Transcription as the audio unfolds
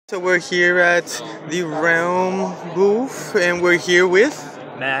So we're here at the Realm booth, and we're here with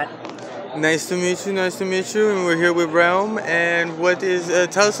Matt. Nice to meet you. Nice to meet you. And we're here with Realm. And what is?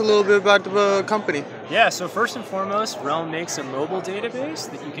 Tell us a little bit about the company. Yeah, so first and foremost, Realm makes a mobile database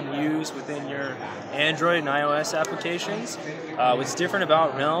that you can use within your Android and iOS applications. What's different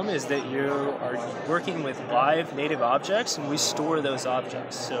about Realm is that you are working with live native objects, and we store those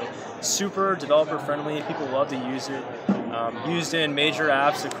objects. So super developer friendly. People love to use it. Used in major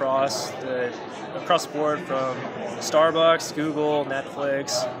apps across the board, from Starbucks, Google,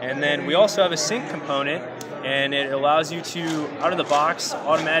 Netflix, and then we also have a sync component, and it allows you to, out of the box,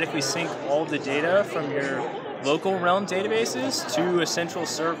 automatically sync all of the data from your local Realm databases to a central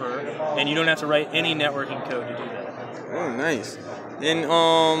server, and you don't have to write any networking code to do that. Oh, nice. And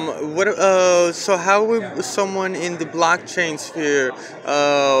so how would someone in the blockchain sphere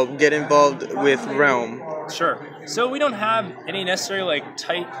get involved with Realm? Sure. So we don't have any necessarily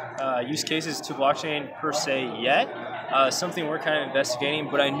tight use cases to blockchain per se yet. Something we're kind of investigating,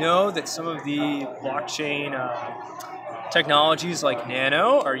 but I know that some of the blockchain technologies like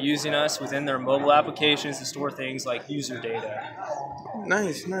Nano are using us within their mobile applications to store things like user data.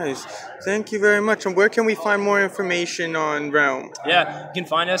 Nice, nice. Thank you very much. And where can we find more information on Realm? Yeah, you can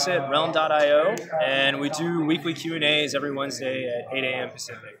find us at realm.io, and we do weekly Q&As every Wednesday at 8 a.m.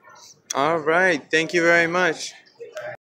 Pacific. All right. Thank you very much.